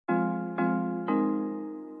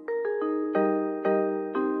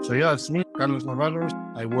So yeah, it's me, Carlos Navarro.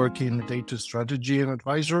 I work in data strategy and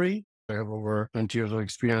advisory. I have over 20 years of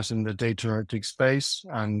experience in the data analytics space.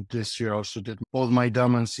 And this year I also did both my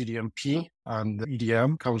DAM and CDMP and the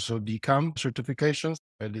EDM, Council DCAM certifications.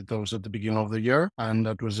 I did those at the beginning of the year, and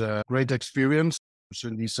that was a great experience. So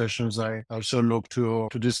in these sessions, I also look to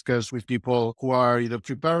discuss with people who are either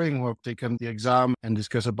preparing, who have taken the exam, and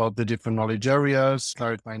discuss about the different knowledge areas,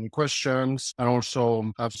 clarify any questions, and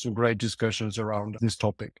also have some great discussions around this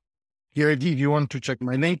topic. Here, if you want to check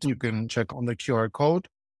my link, you can check on the QR code.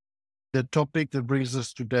 The topic that brings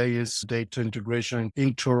us today is data integration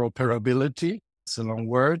and interoperability. It's a long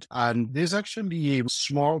word. And this actually a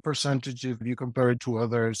small percentage if you compare it to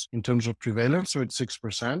others in terms of prevalence. So it's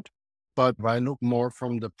 6%. But if I look more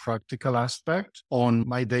from the practical aspect on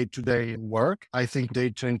my day-to-day work, I think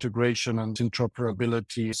data integration and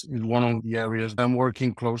interoperability is one of the areas I'm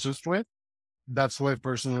working closest with. That's why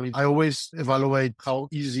personally, I always evaluate how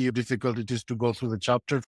easy or difficult it is to go through the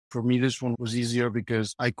chapter. For me, this one was easier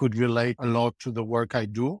because I could relate a lot to the work I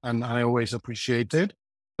do, and I always appreciate it.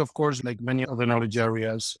 Of course, like many other knowledge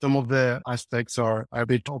areas, some of the aspects are a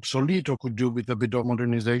bit obsolete or could do with a bit of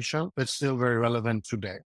modernization, but still very relevant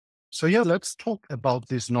today. So yeah, let's talk about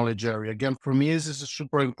this knowledge area. Again, for me, this is a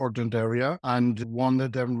super important area and one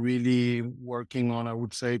that I'm really working on, I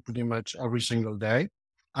would say, pretty much every single day.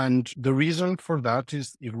 And the reason for that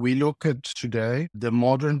is if we look at today, the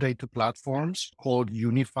modern data platforms called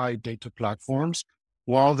unified data platforms,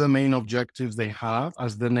 one of the main objectives they have,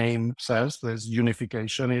 as the name says, there's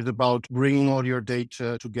unification, is about bringing all your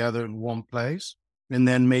data together in one place and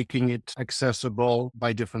then making it accessible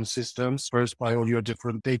by different systems, first by all your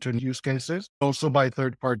different data use cases, also by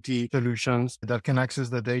third-party solutions that can access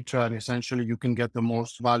the data, and essentially you can get the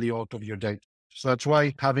most value out of your data. So that's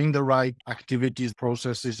why having the right activities,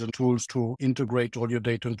 processes, and tools to integrate all your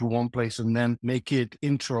data into one place and then make it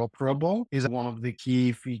interoperable is one of the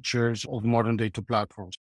key features of modern data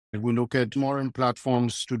platforms. If we look at modern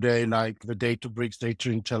platforms today, like the Databricks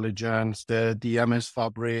Data Intelligence, the MS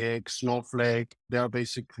Fabric, Snowflake, they are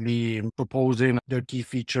basically proposing their key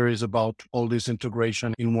feature is about all this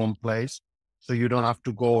integration in one place. So you don't have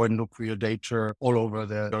to go and look for your data all over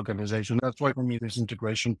the organization. That's why for me, this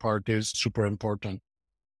integration part is super important.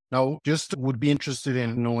 Now, just would be interested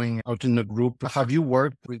in knowing out in the group, have you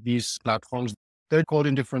worked with these platforms? They're called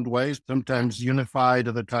in different ways, sometimes unified,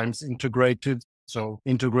 other times integrated. So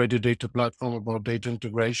integrated data platform about data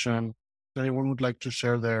integration. Anyone would like to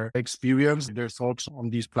share their experience, their thoughts on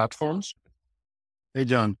these platforms? Hey,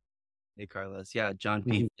 John. Hey, Carlos. Yeah, John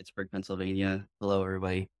P., Pittsburgh, Pennsylvania. Hello,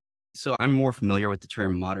 everybody. So I'm more familiar with the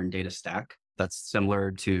term modern data stack. That's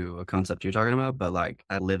similar to a concept you're talking about, but like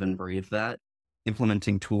I live and breathe that.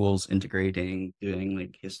 Implementing tools, integrating, doing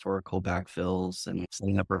like historical backfills and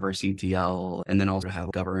setting up reverse ETL, and then also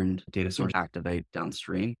have governed data source activate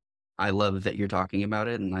downstream. I love that you're talking about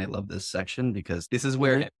it, and I love this section because this is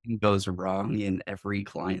where everything goes wrong in every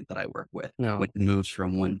client that I work with when it moves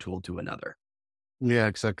from one tool to another. Yeah,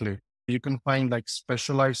 exactly. You can find like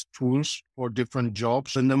specialized tools for different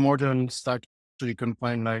jobs in the modern stack. So you can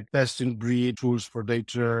find like best in breed tools for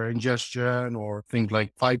data ingestion or things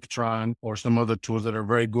like Fivetran or some other tools that are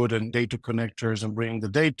very good in data connectors and bringing the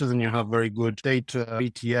data. Then you have very good data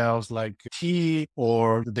ETLs like T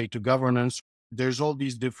or the data governance. There's all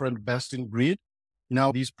these different best in breed.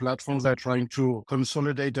 Now these platforms are trying to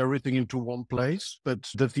consolidate everything into one place, but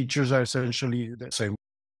the features are essentially the same.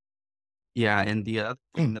 Yeah, and the other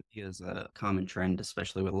thing that is a common trend,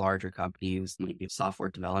 especially with larger companies, might be software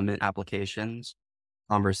development applications,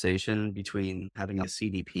 conversation between having a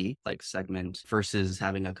CDP like segment versus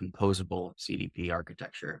having a composable CDP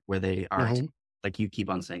architecture where they are, like you keep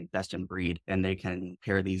on saying, best in breed, and they can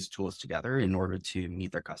pair these tools together in order to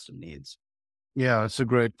meet their custom needs. Yeah, it's a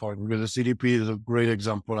great point because the CDP is a great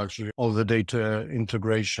example actually of the data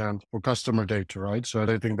integration for customer data, right? So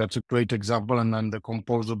I think that's a great example. And then the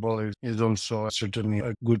composable is also certainly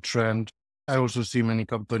a good trend. I also see many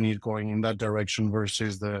companies going in that direction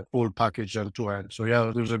versus the full package end to end. So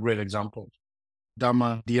yeah, there's a great example.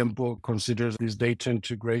 DMBOK considers this data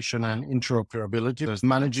integration and interoperability as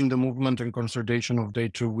managing the movement and consolidation of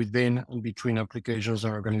data within and between applications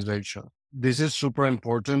and organizations. This is super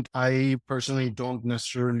important. I personally don't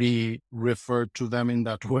necessarily refer to them in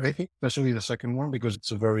that way, especially the second one, because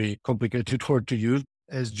it's a very complicated word to use.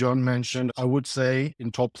 As John mentioned, I would say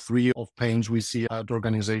in top 3 of pains we see at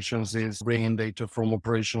organizations is bringing data from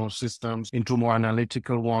operational systems into more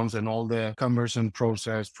analytical ones and all the cumbersome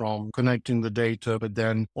process from connecting the data, but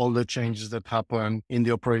then all the changes that happen in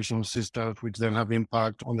the operational systems, which then have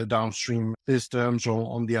impact on the downstream systems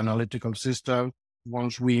or on the analytical system.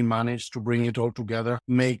 once we manage to bring it all together,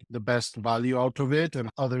 make the best value out of it, and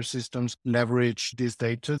other systems leverage this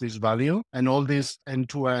data, this value, and all this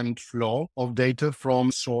end-to-end flow of data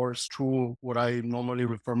from source to what I normally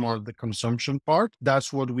refer more to the consumption part.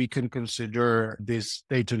 That's what we can consider this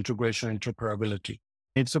data integration interoperability.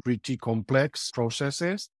 It's a pretty complex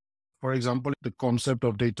process. For example, the concept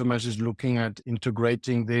of data mesh is looking at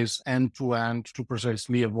integrating this end-to-end to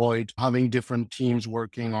precisely avoid having different teams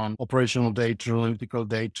working on operational data, analytical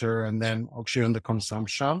data, and then auction the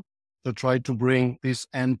consumption. To try to bring this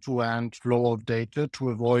end-to-end flow of data to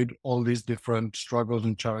avoid all these different struggles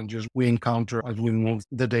and challenges we encounter as we move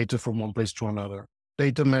the data from one place to another.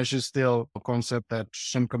 Data mesh is still a concept that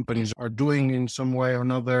some companies are doing in some way or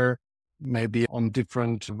another, maybe on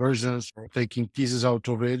different versions or taking pieces out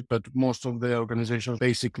of it, but most of the organizations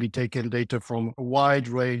basically taking data from a wide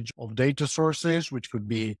range of data sources, which could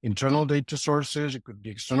be internal data sources, it could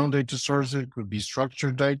be external data sources, it could be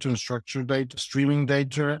structured data, unstructured data, streaming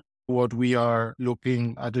data. What we are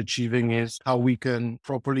looking at achieving is how we can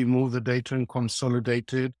properly move the data and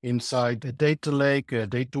consolidate it inside a data lake, a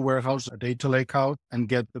data warehouse, a data lakehouse, and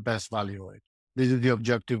get the best value of it. This is the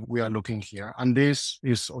objective we are looking here. And this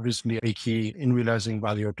is obviously a key in realizing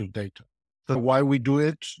value to data. So why we do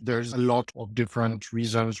it, there's a lot of different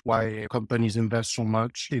reasons why companies invest so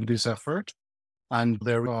much in this effort. And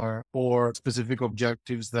there are 4 specific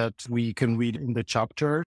objectives that we can read in the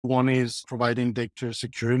chapter. One is providing data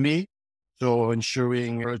security. So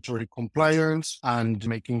ensuring regulatory compliance and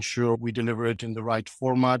making sure we deliver it in the right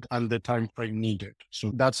format and the time frame needed.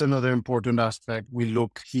 So that's another important aspect we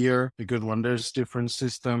look here, because when there's different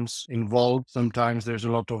systems involved, sometimes there's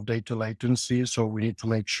a lot of data latency. So we need to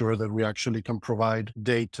make sure that we actually can provide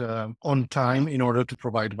data on time in order to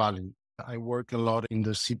provide value. I work a lot in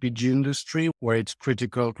the CPG industry, where it's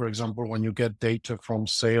critical, for example, when you get data from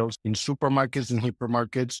sales in supermarkets and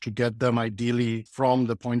hypermarkets, to get them ideally from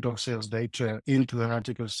the point of sales data into the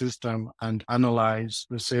analytical system and analyze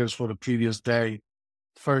the sales for the previous day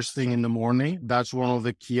first thing in the morning. That's one of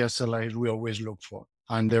the key SLAs we always look for.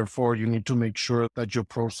 And therefore, you need to make sure that your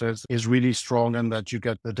process is really strong and that you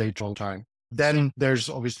get the data on time. Then there's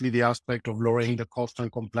obviously the aspect of lowering the cost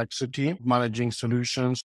and complexity, managing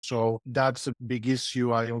solutions. So that's a big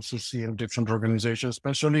issue I also see in different organizations,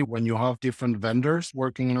 especially when you have different vendors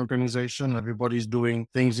working in an organization, everybody's doing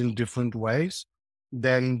things in different ways.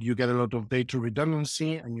 Then you get a lot of data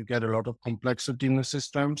redundancy and you get a lot of complexity in the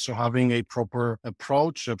system. So having a proper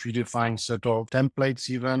approach, a predefined set of templates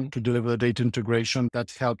even to deliver the data integration,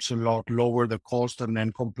 that helps a lot lower the cost and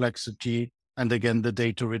then complexity. And again, the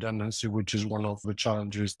data redundancy, which is one of the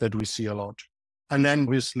challenges that we see a lot. And then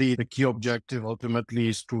obviously the key objective ultimately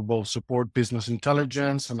is to both support business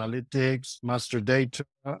intelligence, analytics, master data,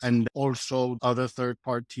 and also other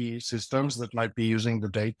third-party systems that might be using the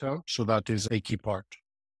data. So that is a key part.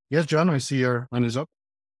 Yes, John, I see your hand is up.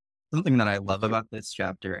 Something that I love about this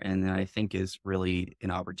chapter, and that I think is really an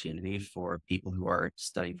opportunity for people who are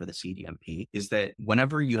studying for the CDMP, is that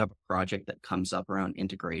whenever you have a project that comes up around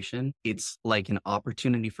integration, it's like an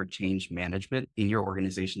opportunity for change management in your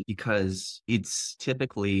organization, because it's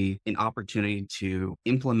typically an opportunity to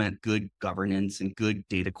implement good governance and good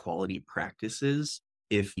data quality practices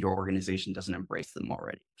if your organization doesn't embrace them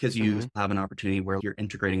already. Because you have an opportunity where you're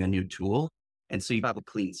integrating a new tool, and so you have a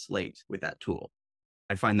clean slate with that tool.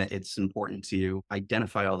 I find that it's important to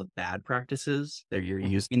identify all the bad practices that you're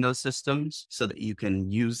using in those systems so that you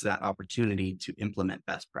can use that opportunity to implement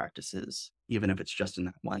best practices, even if it's just in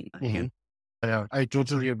that one hand. Yeah, I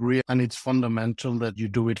totally agree. And it's fundamental that you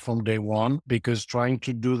do it from day one, because trying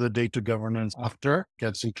to do the data governance after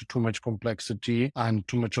gets into too much complexity and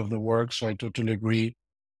too much of the work. So I totally agree.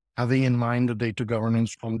 Having in mind the data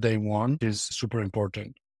governance from day one is super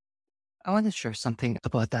important. I want to share something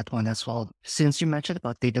about that one as well. Since you mentioned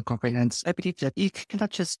about data governance, I believe that you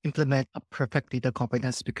cannot just implement a perfect data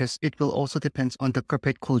governance, because it will also depend on the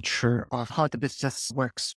corporate culture of how the business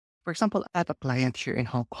works. For example, I have a client here in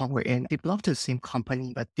Hong Kong wherein they belong to the same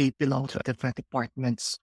company, but they belong to different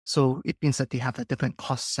departments. So it means that they have a different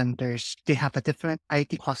cost centers. They have a different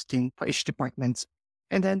IT costing for each department.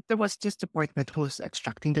 And then there was this department who's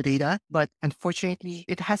extracting the data, but unfortunately,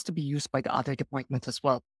 it has to be used by the other departments as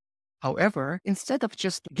well. However, instead of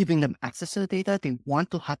just giving them access to the data, they want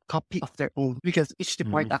to have copy of their own, because each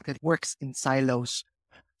department actually works in silos.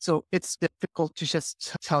 So it's difficult to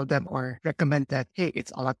just tell them or recommend that, hey,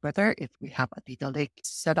 it's a lot better if we have a data lake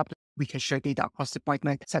set up. We can share data across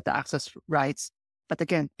department, set the access rights. But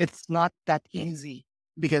again, it's not that easy,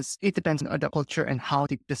 because it depends on the culture and how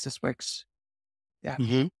the business works. Yeah.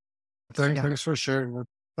 Thanks for sharing.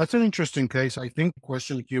 That's an interesting case. I think the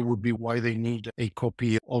question here would be why they need a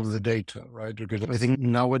copy of the data, right? Because I think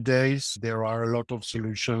nowadays there are a lot of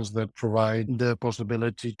solutions that provide the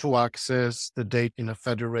possibility to access the data in a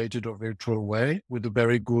federated or virtual way with a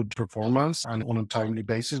very good performance and on a timely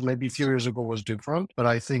basis. Maybe a few years ago was different, but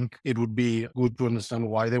I think it would be good to understand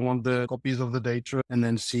why they want the copies of the data and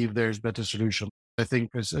then see if there's better solution. I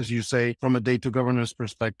think, as you say, from a data governance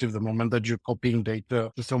perspective, the moment that you're copying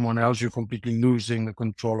data to someone else, you're completely losing the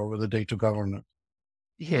control over the data governance.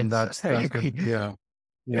 And Yes, I agree. yeah.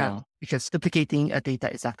 Yeah, because duplicating a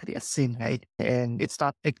data is actually a sin, right? And it's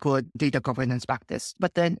not a good data governance practice.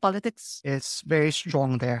 But then politics is very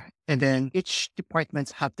strong there. And then each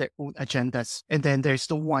departments have their own agendas. And then there's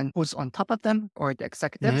the one who's on top of them or the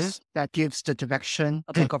executives that gives the direction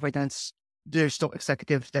of the governance. There's no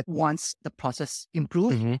executive that wants the process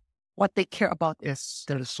improved. What they care about is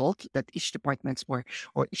the result that each department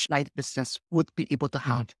or each line of business would be able to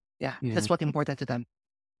have. Yeah, that's what's important to them.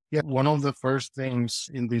 Yeah, one of the first things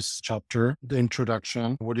in this chapter, the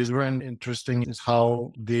introduction, what is very interesting is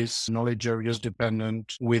how this knowledge area is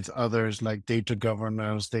dependent with others like data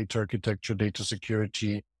governance, data architecture, data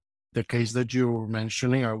security. The case that you were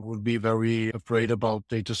mentioning, I would be very afraid about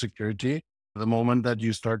data security. The moment that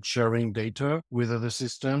you start sharing data with other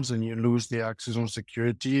systems and you lose the access on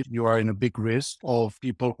security, you are in a big risk of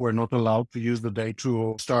people who are not allowed to use the data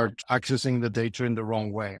to start accessing the data in the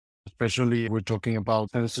wrong way. Especially we're talking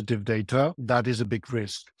about sensitive data, that is a big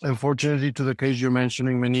risk. Unfortunately, to the case you're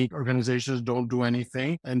mentioning, many organizations don't do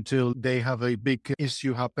anything until they have a big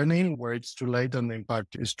issue happening where it's too late and the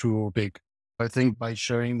impact is too big. I think by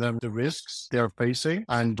sharing them the risks they are facing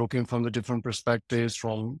and looking from the different perspectives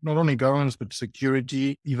from not only governance, but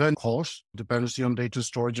security, even cost, dependency on data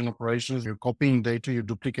storage and operations. You're copying data, you're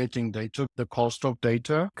duplicating data. The cost of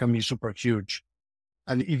data can be super huge.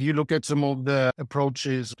 And if you look at some of the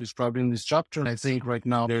approaches described in this chapter, I think right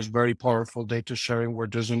now there's very powerful data sharing where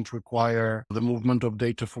it doesn't require the movement of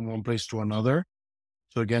data from one place to another.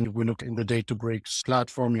 So again, if we look in the Databricks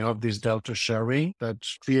platform, you have this Delta sharing that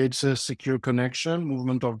creates a secure connection,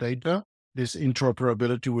 movement of data, this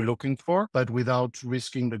interoperability we're looking for, but without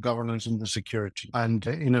risking the governance and the security and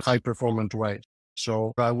in a high performant way.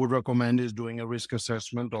 So I would recommend is doing a risk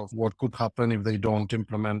assessment of what could happen if they don't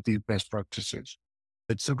implement these best practices.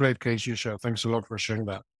 It's a great case you share. Thanks a lot for sharing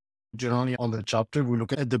that. Generally on the chapter, we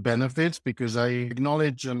look at the benefits because I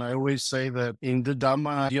acknowledge and I always say that in the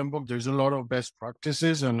DMBOK, there's a lot of best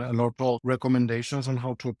practices and a lot of recommendations on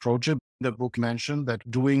how to approach it. The book mentioned that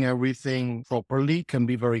doing everything properly can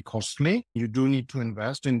be very costly. You do need to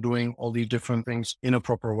invest in doing all these different things in a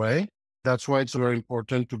proper way. That's why it's very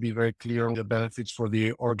important to be very clear on the benefits for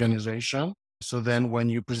the organization. So then when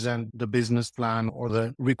you present the business plan or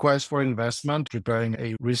the request for investment, preparing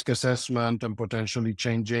a risk assessment and potentially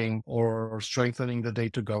changing or strengthening the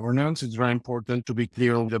data governance, it's very important to be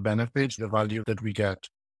clear on the benefits, the value that we get.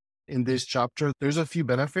 In this chapter, there's a few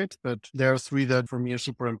benefits, but there are three that for me are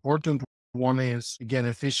super important. One is, again,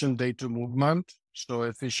 efficient data movement. So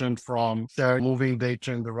efficient from moving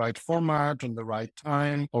data in the right format, on the right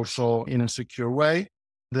time, also in a secure way.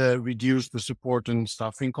 Reduce the support and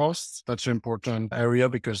staffing costs. That's an important area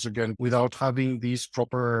because, again, without having these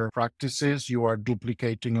proper practices, you are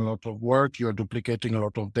duplicating a lot of work, you are duplicating a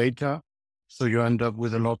lot of data. So you end up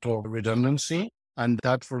with a lot of redundancy. And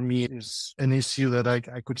that for me is an issue that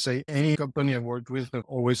I could say any company I've worked with have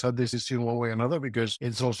always had this issue in one way or another because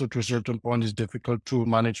it's also to a certain point is difficult to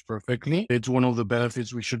manage perfectly. It's one of the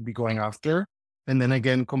benefits we should be going after. And then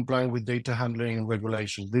again, complying with data handling and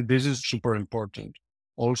regulations. This is super important.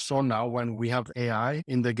 Also now when we have AI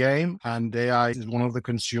in the game and AI is one of the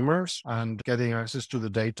consumers and getting access to the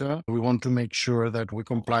data, we want to make sure that we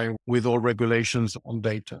comply with all regulations on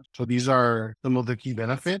data. So these are some of the key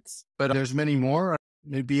benefits, but there's many more.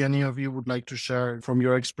 Maybe any of you would like to share from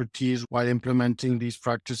your expertise while implementing these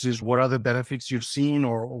practices, what are the benefits you've seen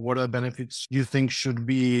or what are the benefits you think should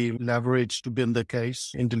be leveraged to build the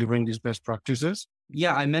case in delivering these best practices?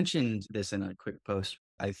 Yeah, I mentioned this in a quick post.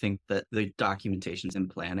 I think that the documentations and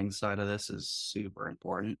planning side of this is super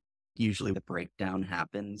important. Usually the breakdown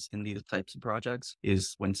happens in these types of projects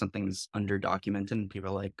is when something's under documented and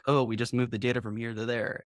people are like, oh, we just moved the data from here to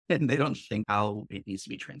there. And they don't think how it needs to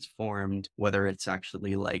be transformed, whether it's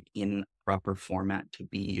actually like in proper format to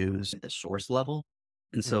be used at the source level.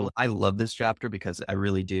 And so I love this chapter because I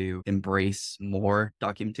really do embrace more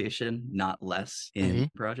documentation, not less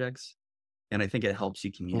in projects. And I think it helps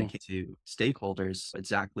you communicate to stakeholders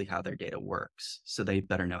exactly how their data works so they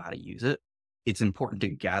better know how to use it. it's important to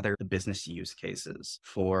gather the business use cases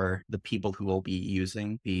for the people who will be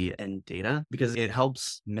using the end data, because it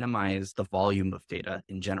helps minimize the volume of data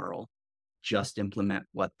in general. Just implement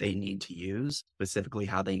what they need to use, specifically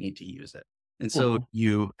how they need to use it. And so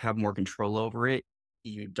you have more control over it.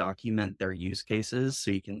 You document their use cases so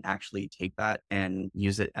you can actually take that and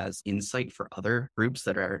use it as insight for other groups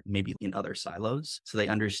that are maybe in other silos, so they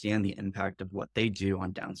understand the impact of what they do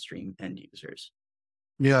on downstream end users.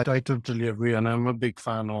 Yeah, I totally agree. And I'm a big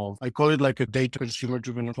fan of, I call it like a data consumer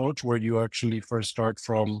driven approach, where you actually first start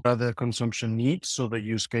from rather consumption needs, so the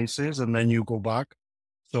use cases, and then you go back.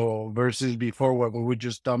 So versus before, where we would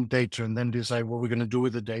just dump data and then decide what we're going to do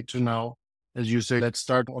with the data. Now, as you say, let's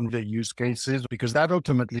start on the use cases, because that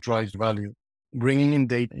ultimately drives value. Bringing in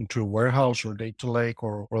data into a warehouse or data lake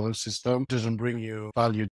or other system doesn't bring you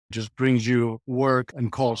value, just brings you work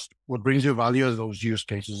and cost. What brings you value is those use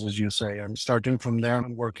cases, as you say, and starting from there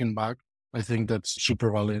and working back. I think that's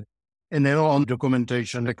super valid. And then on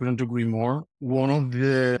documentation, I couldn't agree more. One of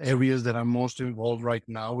the areas that I'm most involved right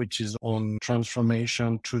now, which is on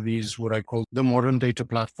transformation to these, what I call the modern data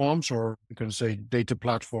platforms, or you can say data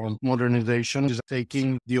platform modernization, is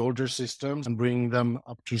taking the older systems and bringing them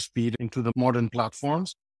up to speed into the modern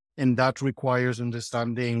platforms. And that requires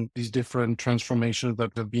understanding these different transformations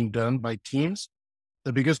that have been done by teams.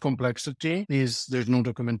 The biggest complexity is there's no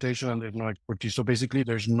documentation and there's no expertise. So basically,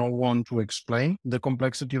 there's no one to explain the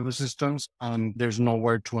complexity of the systems, and there's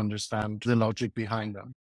nowhere to understand the logic behind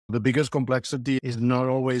them. The biggest complexity is not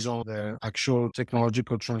always on the actual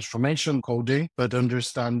technological transformation coding, but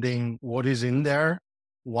understanding what is in there.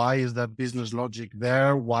 Why is that business logic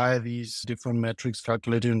there? Why are these different metrics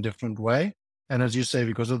calculated in a different way? And as you say,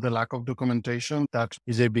 because of the lack of documentation, that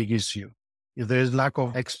is a big issue. If there is lack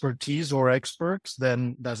of expertise or experts,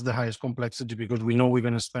 then that's the highest complexity, because we know we're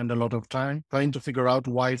going to spend a lot of time trying to figure out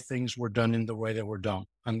why things were done in the way they were done.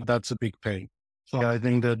 And that's a big pain. So I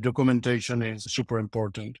think the documentation is super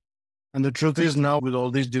important. And the truth is, now with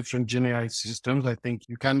all these different GenAI systems, I think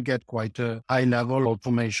you can get quite a high level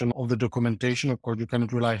automation of the documentation. Of course, you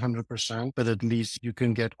cannot rely 100%, but at least you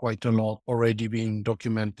can get quite a lot already being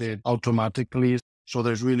documented automatically. So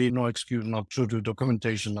there's really no excuse not to do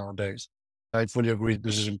documentation nowadays. I fully agree.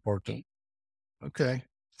 This is important. Okay.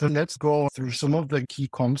 So let's go through some of the key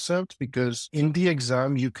concepts, because in the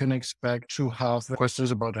exam, you can expect to have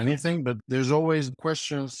questions about anything, but there's always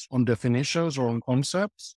questions on definitions or on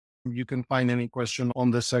concepts. You can find any question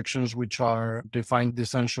on the sections which are defined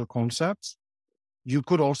essential concepts. You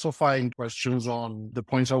could also find questions on the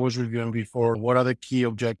points I was reviewing before. What are the key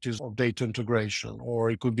objectives of data integration?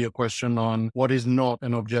 Or it could be a question on what is not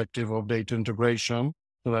an objective of data integration.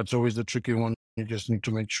 So that's always the tricky one. You just need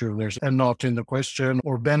to make sure there's a not in the question,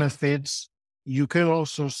 or benefits. You can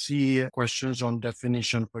also see questions on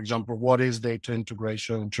definition. For example, what is data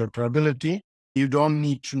integration, interoperability? You don't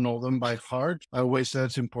need to know them by heart. I always say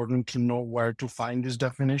it's important to know where to find these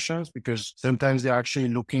definitions, because sometimes they're actually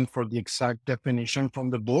looking for the exact definition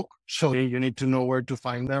from the book. So you need to know where to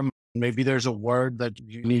find them. Maybe there's a word that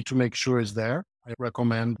you need to make sure is there. I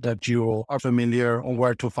recommend that you are familiar on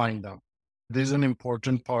where to find them. This is an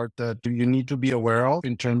important part that you need to be aware of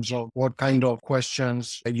in terms of what kind of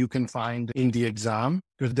questions that you can find in the exam,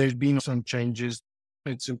 because there's been some changes.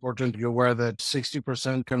 It's important you're aware that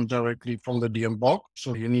 60% comes directly from the DMBOK.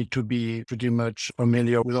 So you need to be pretty much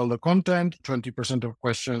familiar with all the content. 20% of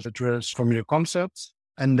questions address familiar concepts.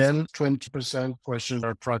 And then 20% questions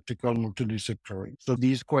are practical, multidisciplinary. So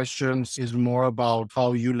these questions is more about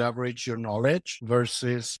how you leverage your knowledge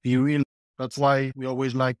versus theory. That's why we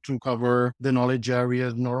always like to cover the knowledge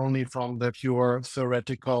areas, not only from the pure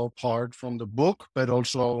theoretical part from the book, but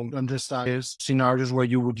also understand scenarios where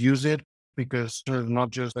you would use it, because it's not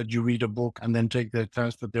just that you read a book and then take the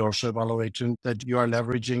test, but they're also evaluating that you are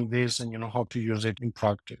leveraging this and you know how to use it in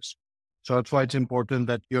practice. So that's why it's important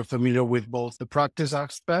that you're familiar with both the practice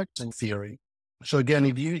aspects and theory. So again,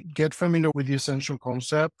 if you get familiar with the essential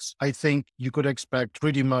concepts, I think you could expect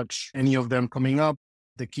pretty much any of them coming up.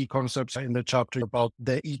 The key concepts in the chapter about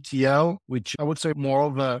the ETL, which I would say more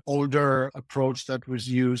of an older approach that was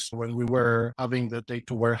used when we were having the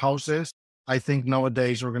data warehouses. I think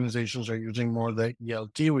nowadays organizations are using more the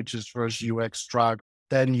ELT, which is first you extract,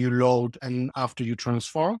 then you load, and after you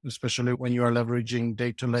transform, especially when you are leveraging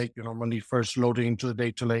data lake, you normally first load it into the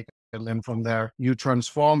data lake, and then from there you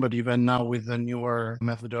transform. But even now with the newer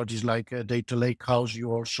methodologies like a data lake house,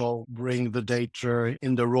 you also bring the data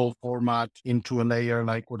in the raw format into a layer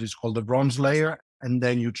like what is called the bronze layer, and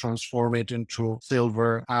then you transform it into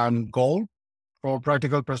silver and gold. From a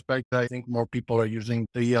practical perspective, I think more people are using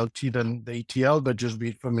the ELT than the ETL, but just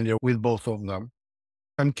be familiar with both of them.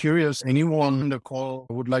 I'm curious, anyone in the call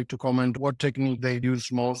would like to comment what technique they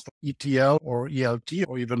use most, ETL or ELT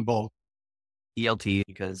or even both? ELT,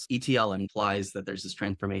 because ETL implies that there's this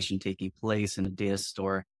transformation taking place in a data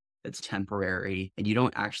store that's temporary, and you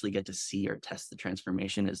don't actually get to see or test the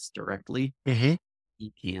transformation as directly. You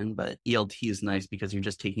can, but ELT is nice because you're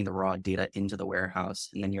just taking the raw data into the warehouse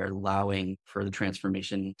and then you're allowing for the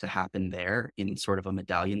transformation to happen there in sort of a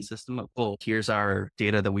medallion system of, oh, here's our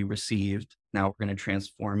data that we received. Now we're going to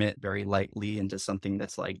transform it very lightly into something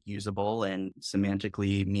that's like usable and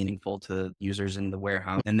semantically meaningful to users in the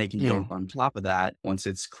warehouse. And they can build on top of that once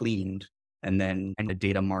it's cleaned. And then in a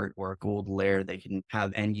data mart or a gold layer, they can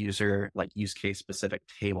have end user, like use case specific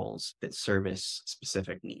tables that service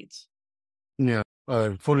specific needs. Yeah,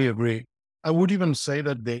 I fully agree. I would even say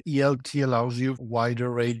that the ELT allows you a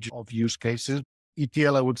wider range of use cases.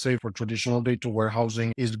 ETL, I would say for traditional data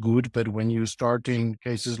warehousing is good, but when you start in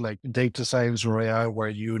cases like data science or AI, where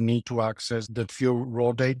you need to access the pure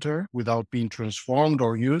raw data without being transformed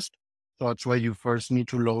or used, so that's why you first need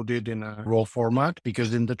to load it in a raw format,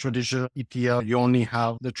 because in the traditional ETL, you only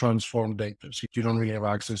have the transformed data. So you don't really have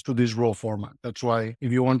access to this raw format. That's why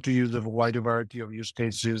if you want to use a wider variety of use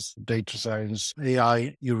cases, data science,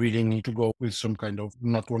 AI, you really need to go with some kind of,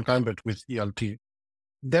 not one kind, but with ELT.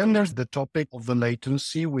 Then there's the topic of the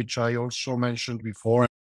latency, which I also mentioned before.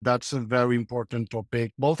 That's a very important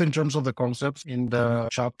topic, both in terms of the concepts in the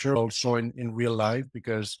chapter, also in real life,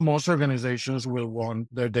 because most organizations will want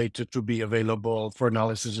their data to be available for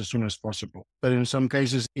analysis as soon as possible. But in some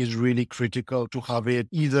cases, it's really critical to have it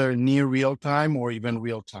either near real time or even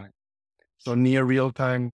real time. So near real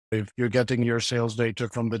time, if you're getting your sales data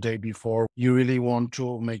from the day before, you really want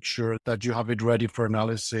to make sure that you have it ready for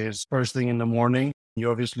analysis first thing in the morning. You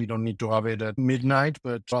obviously don't need to have it at midnight,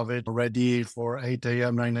 but have it ready for 8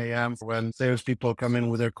 a.m., 9 a.m. when salespeople come in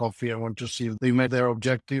with their coffee and want to see if they met their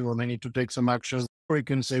objective or they need to take some actions. Or you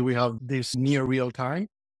can say we have this near real time.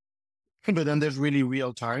 But then there's really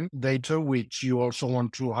real-time data, which you also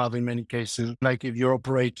want to have in many cases. Like if you're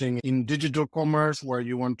operating in digital commerce, where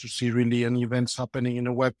you want to see really any events happening in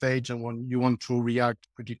a web page and when you want to react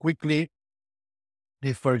pretty quickly.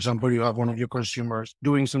 If, for example, you have one of your consumers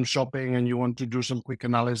doing some shopping and you want to do some quick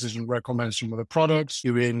analysis and recommend some of the products,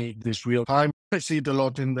 you really need this real time. I see it a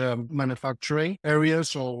lot in the manufacturing area.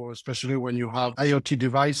 So especially when you have IoT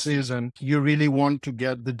devices and you really want to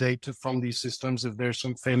get the data from these systems if there's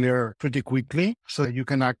some failure pretty quickly, so that you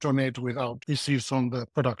can act on it without issues on the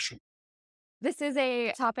production. This is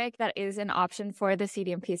a topic that is an option for the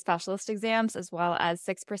CDMP specialist exams, as well as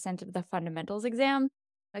 6% of the fundamentals exam.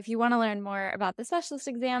 If you want to learn more about the specialist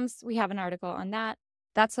exams, we have an article on that.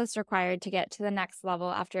 That's what's required to get to the next level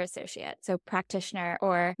after associate, so practitioner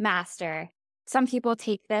or master. Some people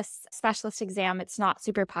take this specialist exam. It's not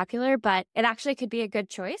super popular, but it actually could be a good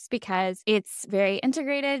choice because it's very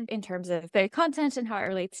integrated in terms of the content and how it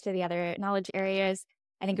relates to the other knowledge areas.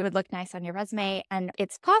 I think it would look nice on your resume. And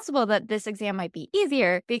it's possible that this exam might be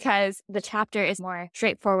easier because the chapter is more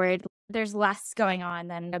straightforward. There's less going on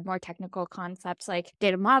than a more technical concept like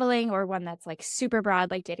data modeling or one that's like super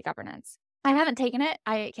broad like data governance. I haven't taken it.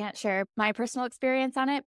 I can't share my personal experience on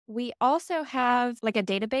it. We also have like a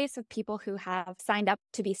database of people who have signed up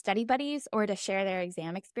to be study buddies or to share their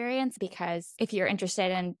exam experience, because if you're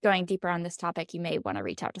interested in going deeper on this topic, you may want to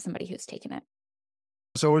reach out to somebody who's taken it.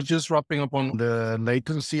 So we're just wrapping up on the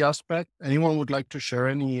latency aspect. Anyone would like to share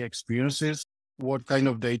any experiences? What kind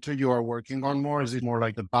of data you are working on more? Is it more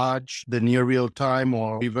like the batch, the near real time,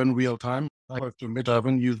 or even real time? I have to admit, I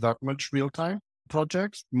haven't used that much real time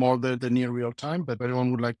projects, more the near real time, but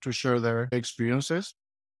anyone would like to share their experiences?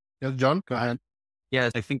 Yes, John, go ahead. Yeah,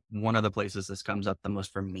 I think one of the places this comes up the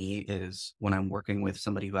most for me is when I'm working with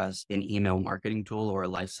somebody who has an email marketing tool or a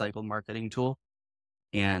lifecycle marketing tool.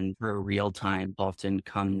 And her real time often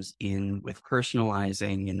comes in with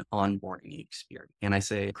personalizing an onboarding experience. And I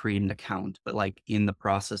say create an account, but like in the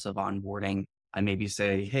process of onboarding, I maybe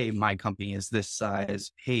say, hey, my company is this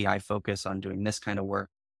size. Hey, I focus on doing this kind of work.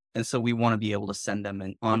 And so we want to be able to send them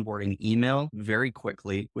an onboarding email very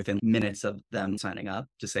quickly within minutes of them signing up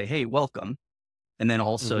to say, hey, welcome. And then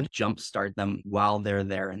also jumpstart them while they're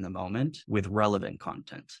there in the moment with relevant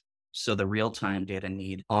content. So the real-time data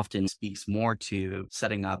need often speaks more to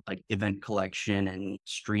setting up like event collection and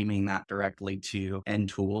streaming that directly to end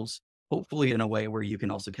tools, hopefully in a way where you can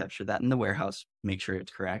also capture that in the warehouse, make sure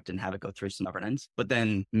it's correct and have it go through some governance, but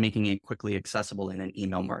then making it quickly accessible in an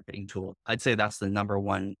email marketing tool. I'd say that's the number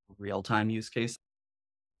one real-time use case.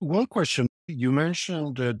 One question you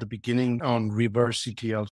mentioned at the beginning on reverse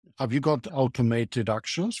ETL. Have you got automated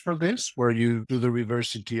actions for this where you do the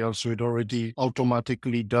reverse ETL so it already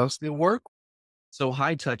automatically does the work? So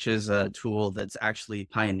High Touch is a tool that's actually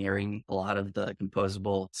pioneering a lot of the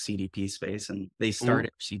composable CDP space. And they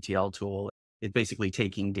started CTL tool. It's basically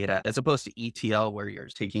taking data as opposed to ETL, where you're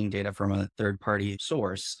taking data from a third-party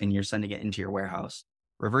source and you're sending it into your warehouse.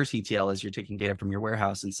 Reverse ETL is you're taking data from your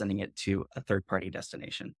warehouse and sending it to a third-party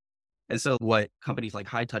destination. And so what companies like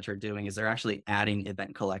High Touch are doing is they're actually adding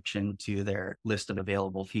event collection to their list of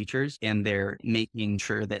available features, and they're making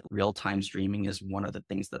sure that real-time streaming is one of the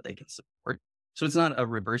things that they can support. So it's not a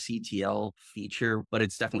reverse ETL feature, but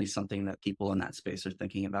it's definitely something that people in that space are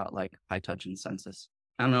thinking about, like High Touch and Census.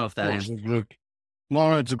 I don't know if that answers.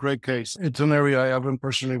 No, it's a great case. It's an area I haven't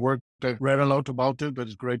personally worked. I've read a lot about it, but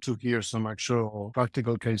it's great to hear some actual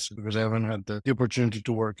practical cases because I haven't had the opportunity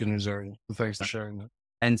to work in this area. So thanks for sharing that.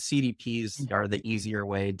 And CDPs are the easier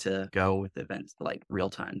way to go with events like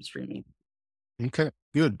real-time streaming. Okay,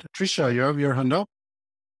 good. Trisha, you have your hand up?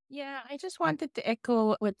 Yeah, I just wanted to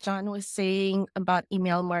echo what John was saying about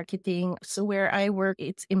email marketing. So where I work,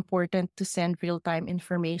 it's important to send real-time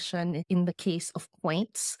information in the case of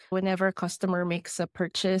points. Whenever a customer makes a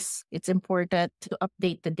purchase, it's important to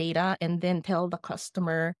update the data and then tell the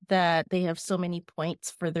customer that they have so many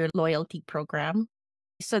points for their loyalty program.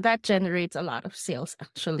 So that generates a lot of sales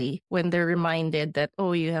actually when they're reminded that,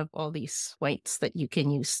 oh, you have all these points that you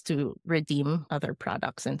can use to redeem other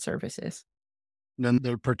products and services. Then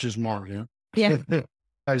they'll purchase more, yeah? Yeah.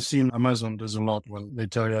 I've seen Amazon does a lot when they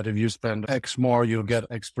tell you that if you spend X more, you'll get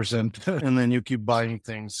X%, and then you keep buying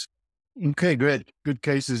things. Okay, great. Good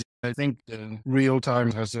cases. I think the real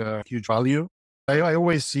time has a huge value. I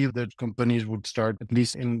always see that companies would start, at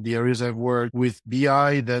least in the areas I've worked, with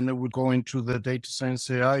BI, then it would go into the data science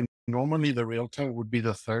AI. Normally the real time would be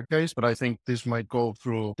the third case, but I think this might go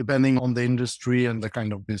through depending on the industry and the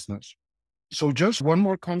kind of business. So just one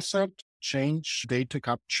more concept, change data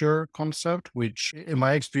capture concept, which in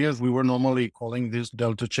my experience, we were normally calling this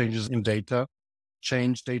delta changes in data.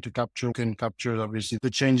 Change data capture can capture obviously the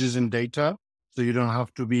changes in data. So you don't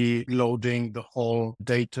have to be loading the whole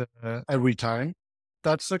data every time.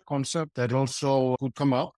 That's a concept that also could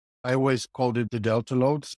come up. I always called it the delta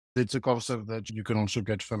loads. It's a concept that you can also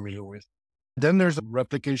get familiar with. Then there's a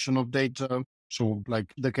replication of data. So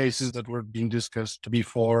like the cases that were being discussed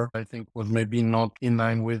before, I think was maybe not in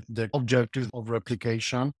line with the objectives of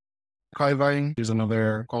replication. Archiving is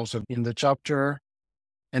another concept in the chapter.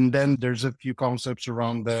 And then there's a few concepts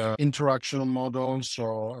around the interactional models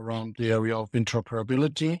or around the area of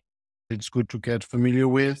interoperability. It's good to get familiar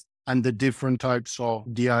with, and the different types of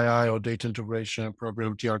DII or data integration and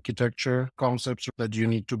probability architecture concepts that you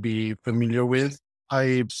need to be familiar with.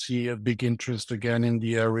 I see a big interest again in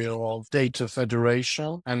the area of data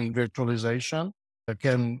federation and virtualization.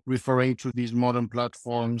 Again, referring to these modern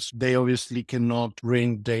platforms, they obviously cannot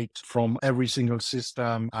bring data from every single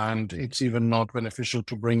system, and it's even not beneficial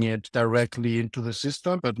to bring it directly into the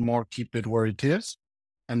system, but more keep it where it is.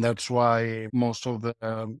 And that's why most of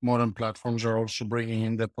the modern platforms are also bringing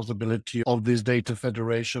in the possibility of this data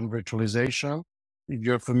federation virtualization. If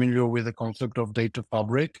you're familiar with the concept of data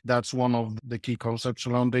fabric, that's one of the key concepts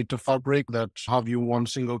around data fabric, that have you one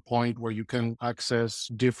single point where you can access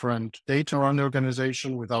different data around the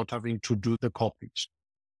organization without having to do the copies.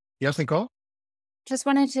 Yes, Nicole? Just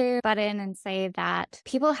wanted to butt in and say that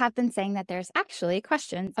people have been saying that there's actually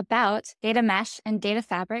questions about data mesh and data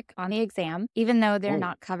fabric on the exam, even though they're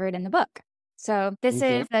not covered in the book. So this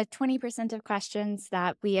is the 20% of questions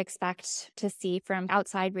that we expect to see from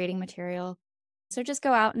outside reading material. So just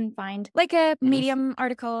go out and find like a Medium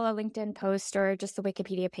article, a LinkedIn post, or just the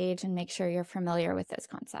Wikipedia page and make sure you're familiar with those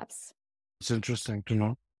concepts. It's interesting to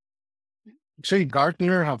know. Actually,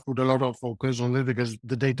 Gartner have put a lot of focus on it because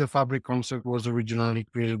the data fabric concept was originally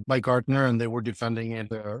created by Gartner and they were defending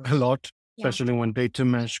it a lot, especially when data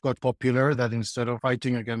mesh got popular, that instead of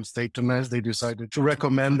fighting against data mesh, they decided to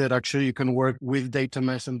recommend that actually you can work with data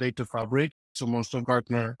mesh and data fabric. So most of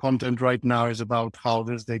Gartner content right now is about how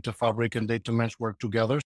this data fabric and data mesh work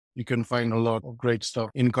together. You can find a lot of great stuff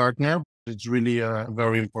in Gartner. It's really a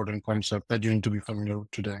very important concept that you need to be familiar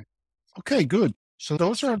with today. Okay, good. So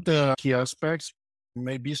those are the key aspects.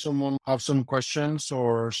 Maybe someone have some questions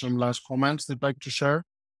or some last comments they'd like to share.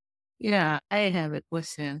 Yeah, I have a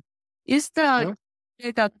question. Is the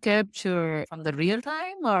data capture from the real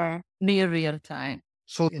time or near real time?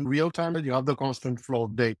 So in real time, you have the constant flow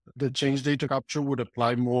of data. The change data capture would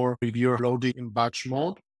apply more if you're loading in batch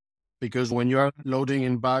mode, because when you're loading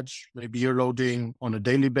in batch, maybe you're loading on a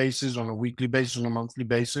daily basis, on a weekly basis, on a monthly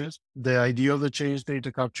basis. The idea of the change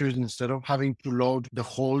data capture is instead of having to load the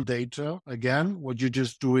whole data again, what you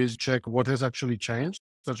just do is check what has actually changed.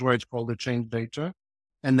 That's why it's called the change data.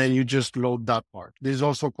 and then you just load that part. This is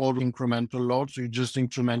also called incremental load. So you're just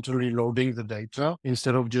incrementally loading the data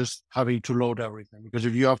instead of just having to load everything. Because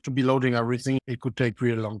if you have to be loading everything, it could take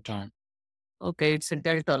really long time. Okay, it's a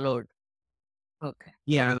delta load. Okay.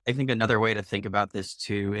 Yeah, I think another way to think about this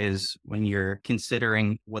too is when you're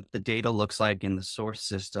considering what the data looks like in the source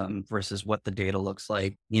system versus what the data looks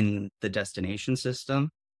like in the destination system.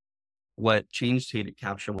 What change data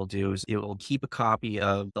capture will do is it will keep a copy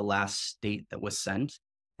of the last state that was sent,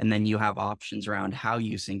 and then you have options around how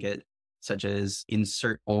you sync it, such as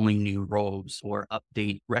insert only new rows or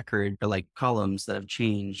update record or like columns that have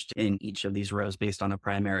changed in each of these rows based on a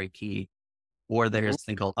primary key. Or there's a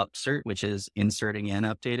thing called upsert, which is inserting and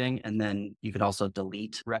updating. And then you could also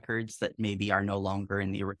delete records that maybe are no longer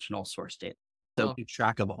in the original source data. So keep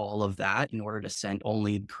track of all of that in order to send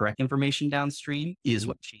only the correct information downstream is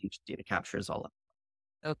what change data capture is all about.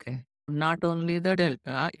 Okay. Not only the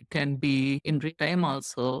delta, it can be in real time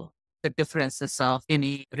also the differences of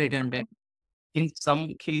any redundant. In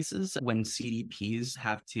some cases, when CDPs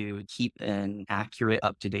have to keep an accurate,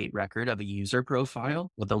 up-to-date record of a user profile,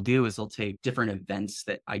 what they'll do is they'll take different events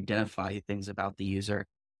that identify things about the user,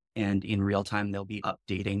 and in real time, they'll be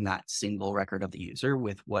updating that single record of the user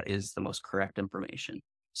with what is the most correct information.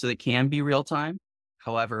 So they can be real time.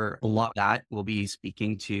 However, a lot of that will be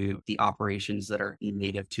speaking to the operations that are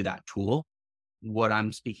native to that tool. What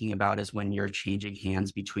I'm speaking about is when you're changing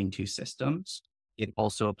hands between two systems. It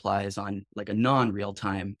also applies on like a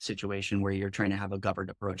non-real-time situation where you're trying to have a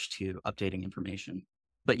governed approach to updating information.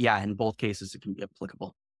 But yeah, in both cases, it can be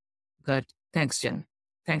applicable. Good. Thanks, Jen.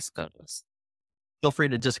 Thanks, Carlos. Feel free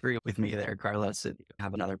to disagree with me there, Carlos, if you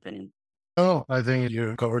have another opinion. Oh, I think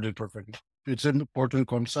you covered it perfectly. It's an important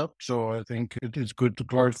concept, so I think it is good to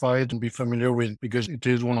clarify it and be familiar with, because it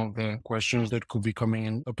is one of the questions that could be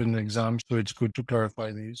coming up in the exam. So it's good to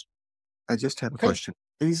clarify these. I just have a question.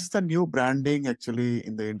 Is the new branding actually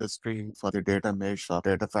in the industry for the data mesh or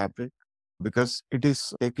data fabric? Because it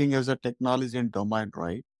is taking as a technology and domain,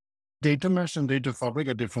 right? Data mesh and data fabric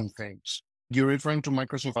are different things. You're referring to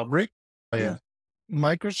Microsoft Fabric? Yeah.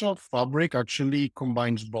 Microsoft Fabric actually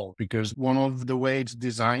combines both, because one of the way it's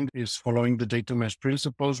designed is following the data mesh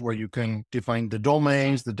principles where you can define the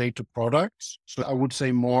domains, the data products. So I would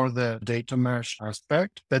say more the data mesh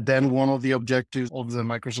aspect. But then one of the objectives of the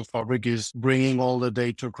Microsoft Fabric is bringing all the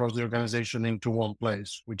data across the organization into one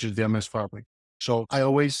place, which is the MS Fabric. So I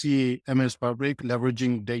always see MS Fabric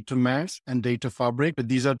leveraging data mesh and data fabric, but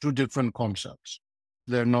these are two different concepts.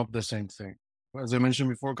 They're not the same thing. As I mentioned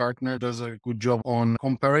before, Gartner does a good job on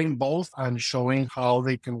comparing both and showing how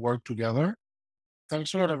they can work together.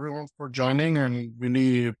 Thanks a lot, everyone, for joining, and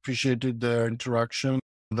really appreciated the interaction.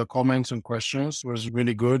 The comments and questions was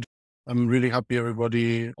really good. I'm really happy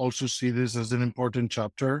everybody also see this as an important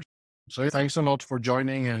chapter. So thanks a lot for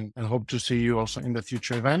joining, and hope to see you also in the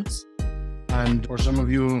future events. And for some of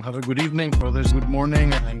you, have a good evening. For others, good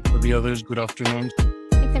morning. And for the others, good afternoon.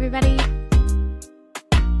 Thanks, everybody.